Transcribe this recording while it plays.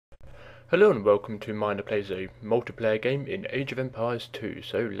Hello and welcome to Miner Plays, a multiplayer game in Age of Empires 2,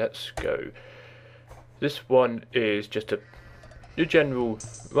 so let's go. This one is just a general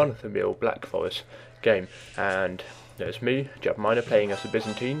run-of-the-mill Black Forest game, and there's me, Jabberminor, playing as the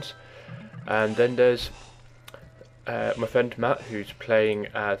Byzantines, and then there's my friend Matt, who's playing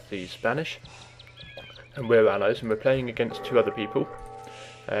as the Spanish, and we're allies, and we're playing against two other people.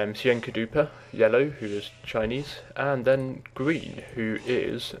 Dupa, yellow, who is Chinese, and then green, who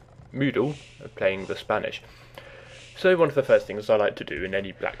is Moodle, playing the Spanish. So one of the first things I like to do in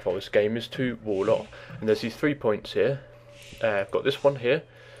any Black Forest game is to wall off. And there's these 3 points here. I've got this one here,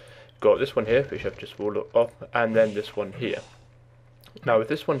 got this one here, which I've just walled off, and then this one here. Now with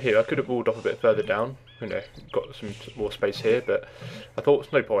this one here, I could have walled off a bit further down, got some more space here, but I thought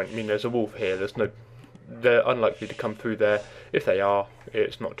it's no point. I mean, there's a wolf here, they're unlikely to come through there. If they are,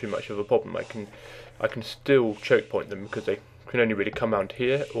 it's not too much of a problem. I can still choke point them because they can only really come around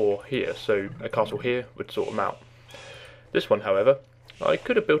here or here, so a castle here would sort them out. This one, however, I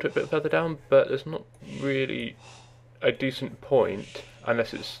could have built it a bit further down, but there's not really a decent point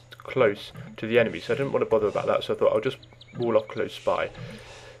unless it's close to the enemy, so I didn't want to bother about that, so I thought I'll just wall off close by.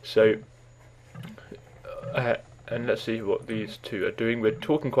 So, and let's see what these two are doing. We're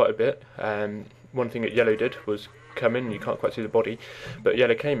talking quite a bit. One thing that yellow did was come in, you can't quite see the body, but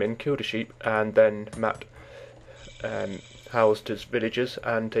yellow came in, killed a sheep, and then Matt housed his villagers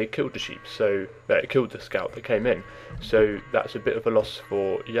and they killed the sheep, so it killed the scout that came in, so that's a bit of a loss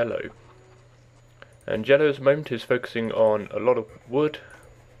for yellow. And yellow at the moment is focusing on a lot of wood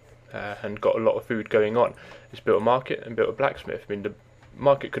and got a lot of food going on. He's built a market and built a blacksmith. I mean, the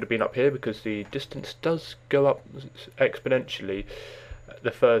market could have been up here because the distance does go up exponentially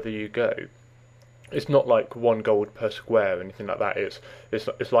the further you go. It's not like 1 gold per square or anything like that.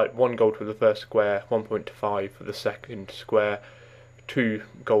 It's like 1 gold for the first square, 1.5 for the second square, 2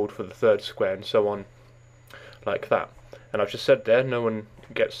 gold for the third square, and so on, like that. And I've just said there, no one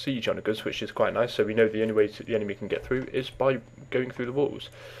gets siege on us, which is quite nice. So we know the only way the enemy can get through is by going through the walls.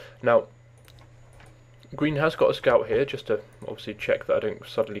 Now, green has got a scout here, just to obviously check that I don't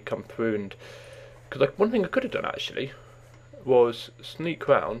suddenly come through. And because one thing I could have done actually was sneak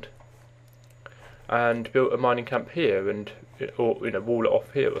round and built a mining camp here, or wall it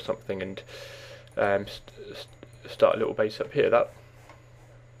off here or something, and start a little base up here. That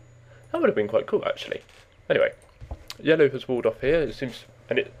would have been quite cool actually. Anyway, yellow has walled off here. It seems,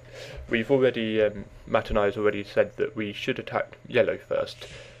 and we've already Matt and I has already said that we should attack yellow first,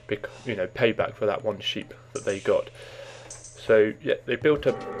 because payback for that 1 sheep that they got. So yeah, they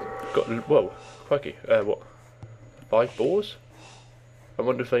whoa, crikey, what, 5 boars? I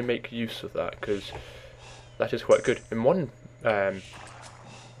wonder if they make use of that, because that is quite good. In one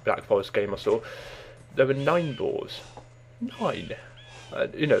Black Forest game I saw, there were 9 boars. 9!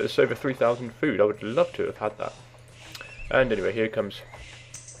 It's over 3,000 food. I would love to have had that. And anyway, here comes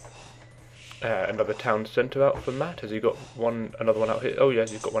another town centre out for Matt. Has he got another one out here? Oh yes,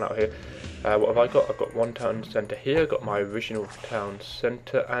 he's got one out here. What have I got? I've got 1 town centre here, got my original town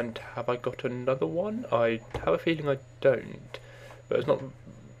centre, and have I got another one? I have a feeling I don't. But it's not.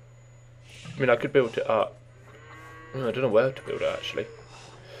 I mean, I could build it up. I don't know where to build it actually.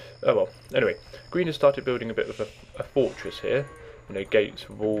 Oh well. Anyway, green has started building a bit of a fortress here. Gates,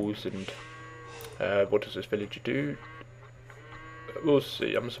 walls, and what does this villager do? We'll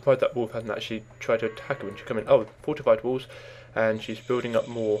see. I'm surprised that wolf hasn't actually tried to attack her when she come in. Oh, fortified walls, and she's building up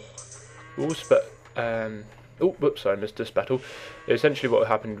more walls. But oh, whoops! I missed this battle. Essentially, what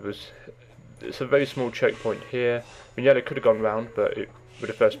happened was, it's a very small choke point here. I mean, yellow could have gone round, but it would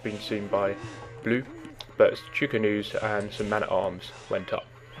have first been seen by blue. But Chicanews and some man-at-arms went up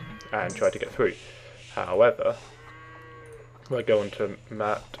and tried to get through. However, I go on to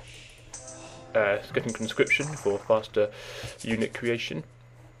Matt, getting conscription for faster unit creation.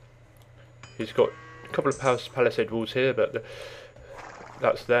 He's got a couple of palisade walls here, but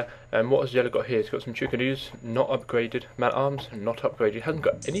that's there. And what has yellow got here? He's got some Chicanews, not upgraded. Man-at-arms, not upgraded. He hasn't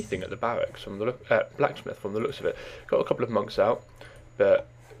got anything at the barracks from the blacksmith from the looks of it. Got a couple of monks out, but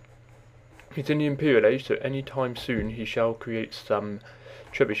he's in the Imperial Age, so any time soon he shall create some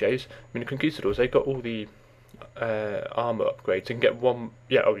trebuchets. I mean, the Conquistadors, they've got all the armour upgrades. You can get one.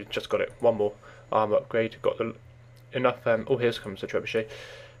 Yeah, oh, you just got it. 1 more armour upgrade. Got enough. Oh, here comes the trebuchet.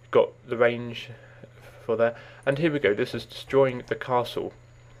 Got the range for there. And here we go. This is destroying the castle,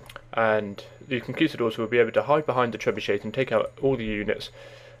 and the Conquistadors will be able to hide behind the trebuchets and take out all the units.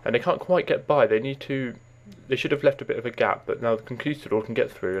 And they can't quite get by. They should have left a bit of a gap, but now the Conquistador can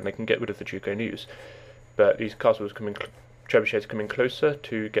get through and they can get rid of the Chicanews. But these castles trebuchets coming closer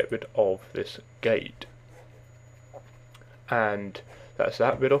to get rid of this gate. And that's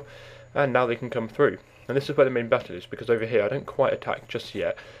that riddle. and now they can come through. And this is where the main battle is, because over here I don't quite attack just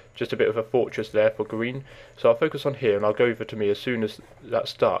yet, just a bit of a fortress there for green. So I'll focus on here and I'll go over to me as soon as that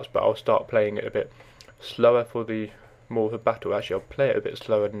starts, but I'll start playing it a bit slower for the more of a battle. Actually, I'll play it a bit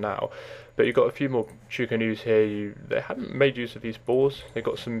slower now. But you've got a few more Chucanoos here. They haven't made use of these boars. They've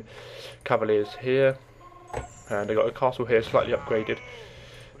got some cavaliers here, and they've got a castle here slightly upgraded.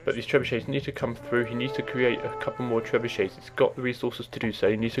 But these trebuchets need to come through. He needs to create a couple more trebuchets. He's got the resources to do so.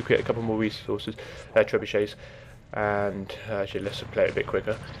 He needs to create a couple more resources, trebuchets. And actually, let's play it a bit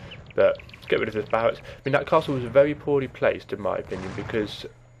quicker. But let's get rid of this barracks. I mean, that castle was very poorly placed, in my opinion, because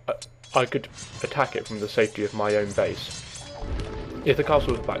I could attack it from the safety of my own base. If the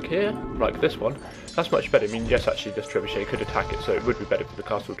castle was back here, like this one, that's much better. I mean, yes, actually, this trebuchet could attack it, so it would be better for the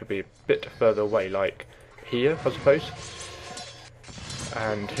castle to be a bit further away, like here, I suppose.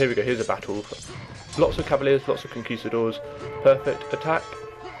 And here we go, here's a battle. Lots of cavaliers, lots of conquistadors. Perfect attack.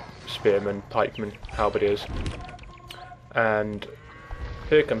 Spearmen, pikemen, halberdiers. And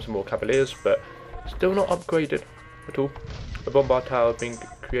here comes some more cavaliers, but still not upgraded at all. A bombard tower being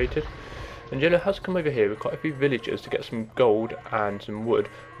created. And Yellow has come over here with quite a few villagers to get some gold and some wood,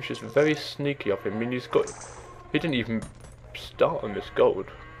 which is very sneaky of him. I mean, he didn't even start on this gold.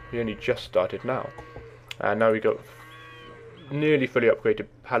 He only just started now. And now we got nearly fully upgraded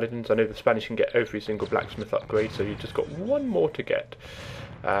paladins. I know the Spanish can get every single blacksmith upgrade, so you've just got one more to get.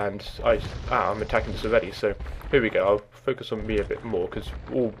 And I'm attacking this already, so here we go. I'll focus on me a bit more, because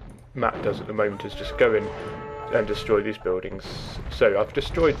all Matt does at the moment is just go in and destroy these buildings. So I've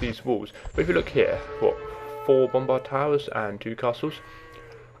destroyed these walls, but if you look here, what, 4 bombard towers and 2 castles.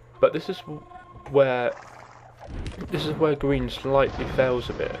 But this is where green slightly fails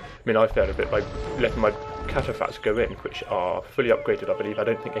a bit. I mean, I failed a bit by letting my cataphracts go in, which are fully upgraded, I believe. I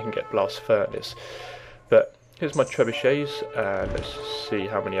don't think they can get blast furnace. But here's my trebuchets, and let's see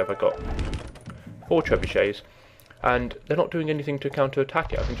how many have I got. 4 trebuchets, and they're not doing anything to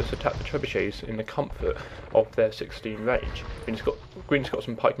counter-attack it. I can just attack the trebuchets in the comfort of their 16 range. I mean, green's got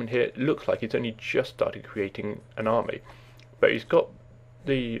some pikemen here. It looks like he's only just started creating an army, but he's got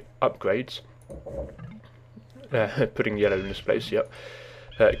the upgrades. Putting yellow in this place, yep.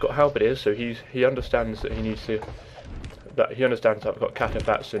 Got halberdiers, so he understands that he needs to. That he understands that I've got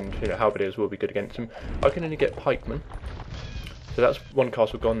cataphracts, and halberdiers will be good against him. I can only get pikemen, so that's one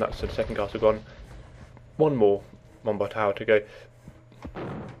castle gone. That's the second castle gone. One more bombard tower to go,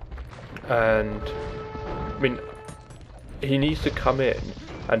 and I mean, he needs to come in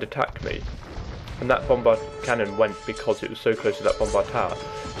and attack me. And that bombard cannon went because it was so close to that bombard tower.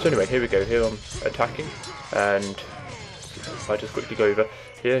 So anyway, here we go. Here I'm attacking, and if I just quickly go over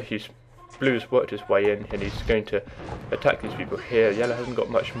here, blue has worked his way in, and he's going to attack these people here. Yellow hasn't got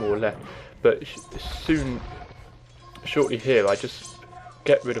much more left, but shortly here, I just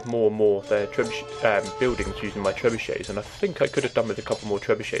get rid of more and more of their buildings using my trebuchets, and I think I could have done with a couple more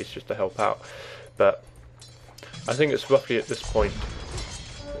trebuchets just to help out, but I think it's roughly at this point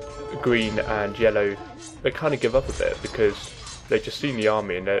green and yellow, they kind of give up a bit because they've just seen the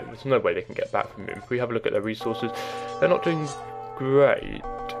army and there's no way they can get back from him. If we have a look at their resources, they're not doing great,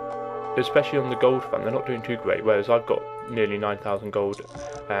 especially on the gold front. They're not doing too great, whereas I've got nearly 9,000 gold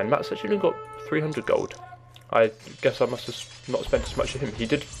and Matt's actually only got 300 gold. I guess I must have not spent as much as him. He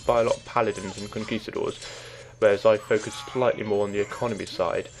did buy a lot of paladins and conquistadors, whereas I focused slightly more on the economy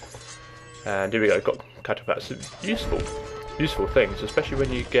side. And here we go, got cataphracts. Useful things, especially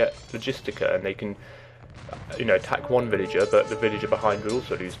when you get Logistica and they can attack one villager, but the villager behind will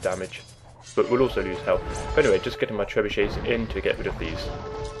also lose damage, but will also lose health. But anyway, just getting my trebuchets in to get rid of these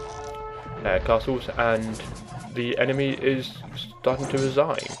castles, and the enemy is starting to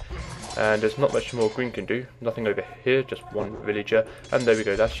resign, and there's not much more green can do. Nothing over here, just one villager, and there we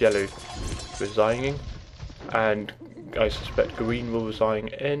go, that's yellow resigning, and I suspect green will resign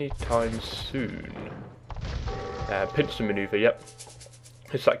anytime soon. Pincer manoeuvre, yep.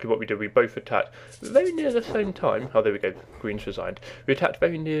 Exactly what we did. We both attacked very near the same time. Oh, there we go. Green's resigned. We attacked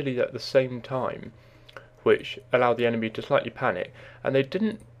very nearly at the same time, which allowed the enemy to slightly panic. And they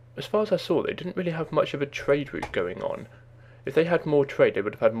didn't, as far as I saw, they didn't really have much of a trade route going on. If they had more trade, they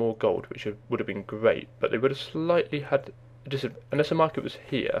would have had more gold, which would have been great. But they would have slightly had, unless the market was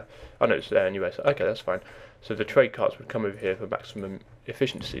here. Oh no, it's there anyway. So okay, that's fine. So the trade carts would come over here for maximum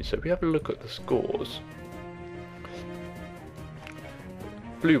efficiency. So if we have a look at the scores.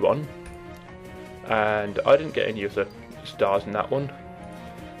 Blue one, and I didn't get any of the stars in that one,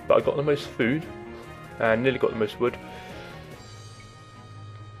 but I got the most food and nearly got the most wood.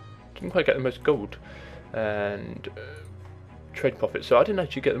 Didn't quite get the most gold and trade profit, so I didn't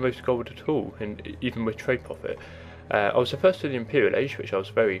actually get the most gold at all, even with trade profit. I was the first to the Imperial Age, which I was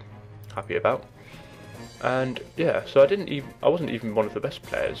very happy about. And yeah, so I wasn't even one of the best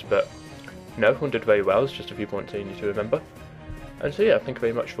players, but no, everyone did very well. It's just a few points I need to remember. And so yeah, thank you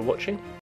very much for watching.